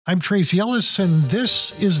I'm Tracy Ellis, and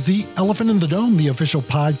this is the Elephant in the Dome, the official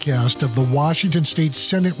podcast of the Washington State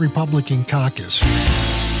Senate Republican Caucus.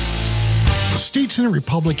 The state Senate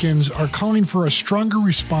Republicans are calling for a stronger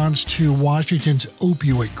response to Washington's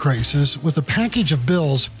opioid crisis with a package of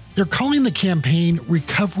bills. They're calling the campaign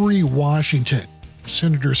Recovery Washington.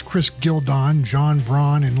 Senators Chris Gildon, John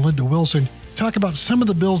Braun, and Linda Wilson talk about some of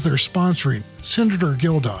the bills they're sponsoring. Senator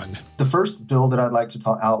Gildon. The first bill that I'd like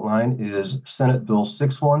to outline is Senate Bill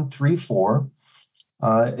 6134.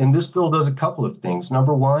 And this bill does a couple of things.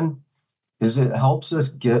 Number one is it helps us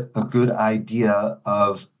get a good idea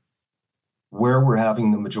of where we're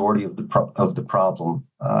having the majority of the problem.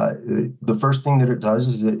 The first thing that it does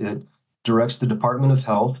is it directs the Department of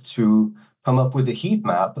Health to come up with a heat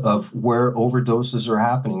map of where overdoses are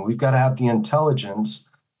happening. We've got to have the intelligence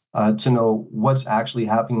to know what's actually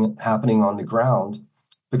happening on the ground.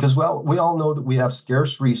 Because, well, we all know that we have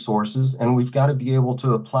scarce resources, and we've got to be able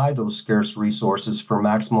to apply those scarce resources for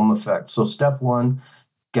maximum effect. So step one,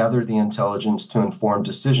 gather the intelligence to inform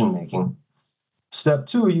decision-making. Step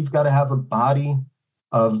two, you've got to have a body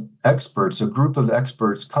of experts, a group of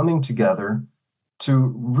experts coming together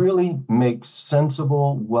to really make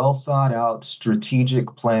sensible, well-thought-out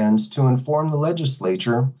strategic plans to inform the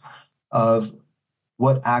legislature of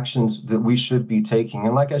what actions that we should be taking.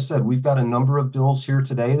 And like I said, we've got a number of bills here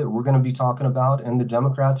today that we're going to be talking about, and the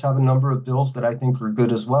Democrats have a number of bills that I think are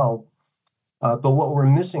good as well. But what we're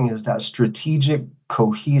missing is that strategic,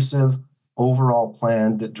 cohesive, overall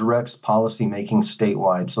plan that directs policymaking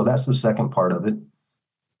statewide. So that's the second part of it.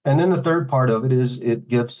 And then the third part of it is it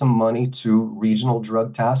gives some money to regional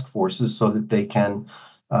drug task forces so that they can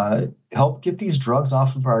help get these drugs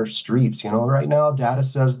off of our streets. You know, right now, data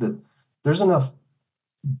says that there's enough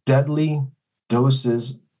deadly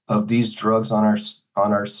doses of these drugs on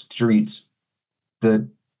our streets that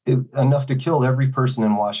enough to kill every person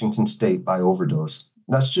in Washington state by overdose.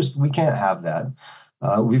 We can't have that.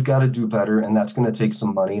 We've got to do better, and that's going to take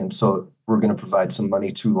some money. And so we're going to provide some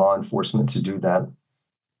money to law enforcement to do that.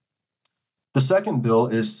 The second bill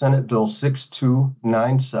is Senate Bill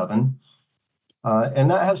 6297.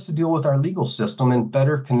 And that has to deal with our legal system and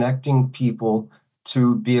better connecting people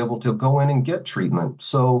to be able to go in and get treatment.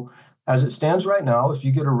 So as it stands right now, if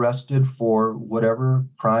you get arrested for whatever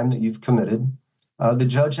crime that you've committed, the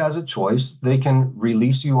judge has a choice. They can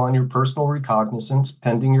release you on your personal recognizance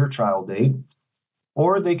pending your trial date,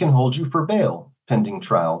 or they can hold you for bail pending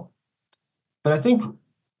trial. But I think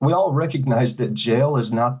we all recognize that jail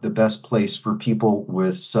is not the best place for people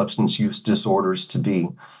with substance use disorders to be.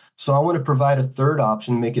 So I want to provide a third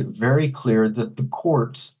option, make it very clear that the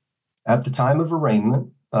courts, at the time of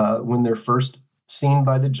arraignment, when they're first seen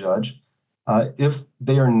by the judge, if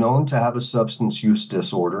they are known to have a substance use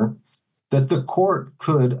disorder, that the court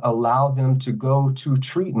could allow them to go to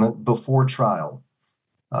treatment before trial.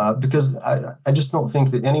 Because I just don't think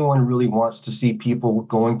that anyone really wants to see people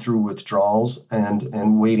going through withdrawals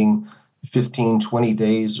and waiting 15, 20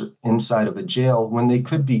 days inside of a jail when they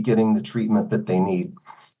could be getting the treatment that they need.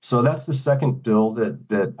 So that's the second bill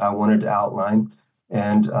that I wanted to outline.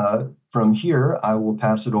 And from here, I will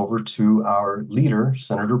pass it over to our leader,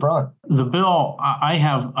 Senator Braun. The bill I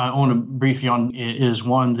want to brief you on is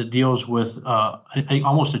one that deals with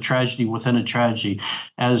almost a tragedy within a tragedy.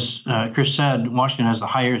 As Chris said, Washington has the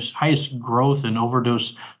highest growth in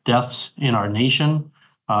overdose deaths in our nation.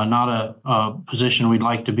 Not a position we'd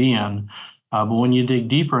like to be in. But when you dig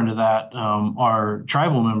deeper into that, our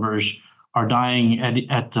tribal members are dying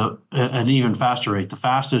at an even faster rate, the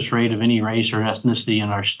fastest rate of any race or ethnicity in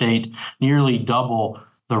our state, nearly double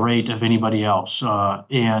the rate of anybody else.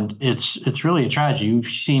 And it's really a tragedy. We've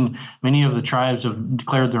seen many of the tribes have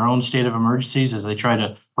declared their own state of emergencies as they try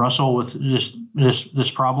to wrestle with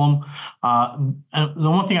this problem. And the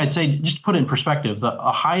one thing I'd say, just to put it in perspective, the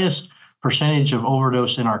highest percentage of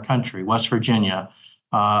overdose in our country, West Virginia,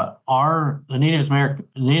 the Native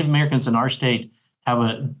Americans in our state have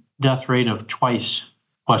a death rate of twice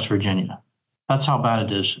West Virginia. That's how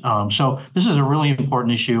bad it is. So this is a really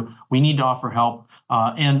important issue. We need to offer help.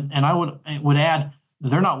 And I would add,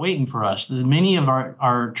 they're not waiting for us. Many of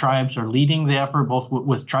our tribes are leading the effort, both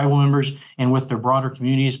with tribal members and with their broader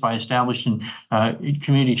communities by establishing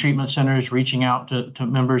community treatment centers, reaching out to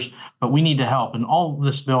members. But we need to help. And all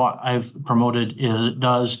this bill I've promoted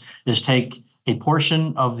is take a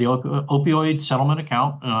portion of the opioid settlement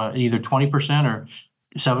account, either 20% or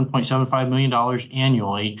 $7.75 million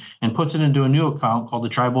annually, and puts it into a new account called the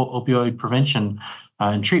Tribal Opioid Prevention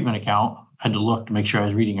and Treatment Account. I had to look to make sure I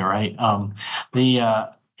was reading it right.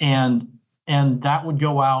 And that would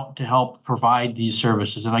go out to help provide these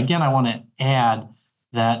services. And again, I want to add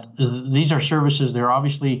that these are services they're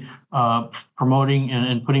obviously promoting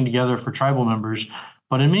and putting together for tribal members,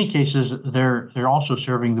 but in many cases, they're also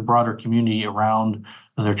serving the broader community around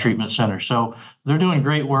their treatment center. So they're doing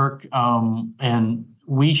great work, and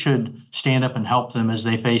we should stand up and help them as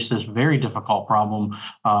they face this very difficult problem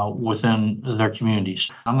within their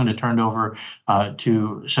communities. I'm going to turn it over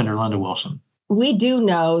to Senator Linda Wilson. We do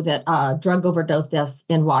know that drug overdose deaths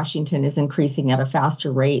in Washington is increasing at a faster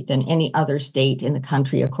rate than any other state in the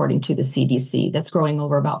country, according to the CDC. That's growing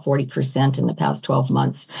over about 40% in the past 12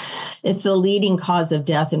 months. It's the leading cause of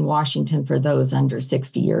death in Washington for those under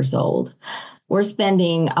 60 years old. We're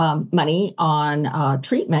spending money on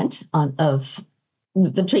treatment of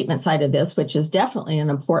the treatment side of this, which is definitely an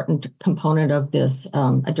important component of this,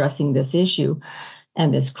 addressing this issue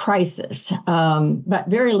and this crisis. But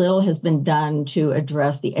very little has been done to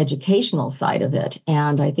address the educational side of it.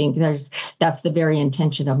 And I think that's the very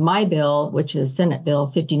intention of my bill, which is Senate Bill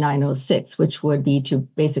 5906, which would be to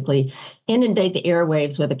basically inundate the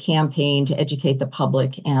airwaves with a campaign to educate the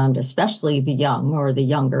public, and especially the young or the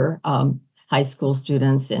younger high school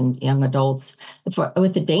students and young adults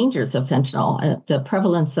with the dangers of fentanyl. The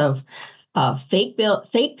prevalence of fake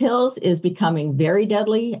pills is becoming very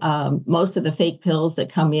deadly. Most of the fake pills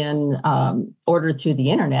that come in ordered through the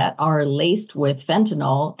internet are laced with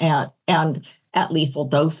fentanyl and at lethal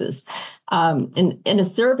doses. In a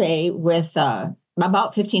survey with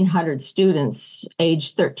about 1,500 students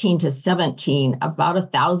aged 13 to 17, about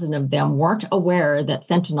 1,000 of them weren't aware that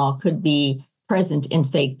fentanyl could be present in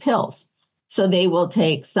fake pills. So they will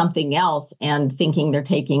take something else and thinking they're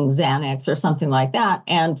taking Xanax or something like that,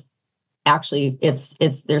 and actually there's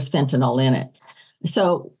fentanyl in it.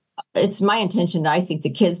 So it's my intention that I think the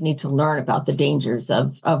kids need to learn about the dangers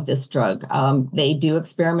of this drug. They do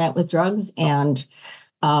experiment with drugs, and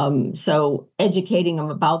so educating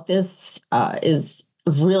them about this is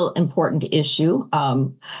a real important issue.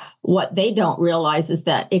 What they don't realize is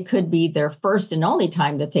that it could be their first and only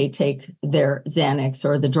time that they take their Xanax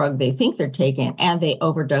or the drug they think they're taking, and they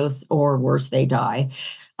overdose, or worse, they die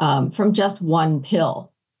from just one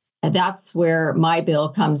pill. And that's where my bill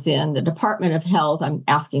comes in. The Department of Health, I'm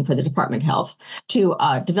asking for the Department of Health to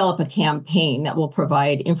develop a campaign that will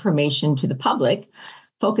provide information to the public,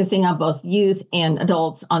 focusing on both youth and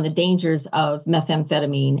adults on the dangers of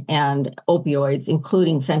methamphetamine and opioids,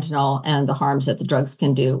 including fentanyl, and the harms that the drugs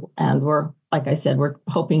can do. And like I said, we're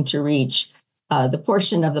hoping to reach the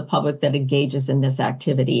portion of the public that engages in this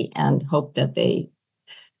activity, and hope that they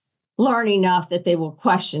learn enough that they will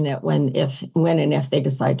question it when and if they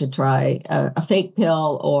decide to try a fake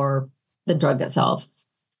pill or the drug itself.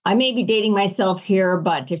 I may be dating myself here,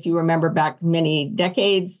 but if you remember back many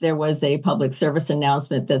decades, there was a public service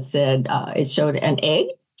announcement that said it showed an egg,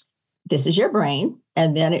 this is your brain,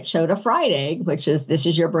 and then it showed a fried egg, which is this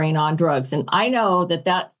is your brain on drugs. And I know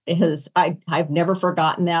that is, I've never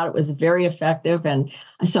forgotten that. It was very effective. And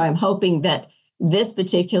so I'm hoping that this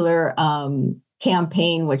particular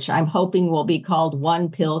campaign, which I'm hoping will be called One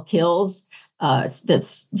Pill Kills, the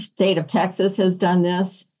state of Texas has done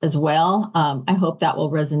this as well. I hope that will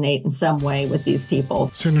resonate in some way with these people.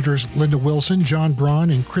 Senators Linda Wilson, John Braun,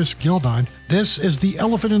 and Chris Gildon. This is The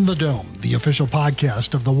Elephant in the Dome, the official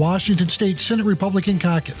podcast of the Washington State Senate Republican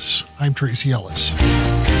Caucus. I'm Tracy Ellis.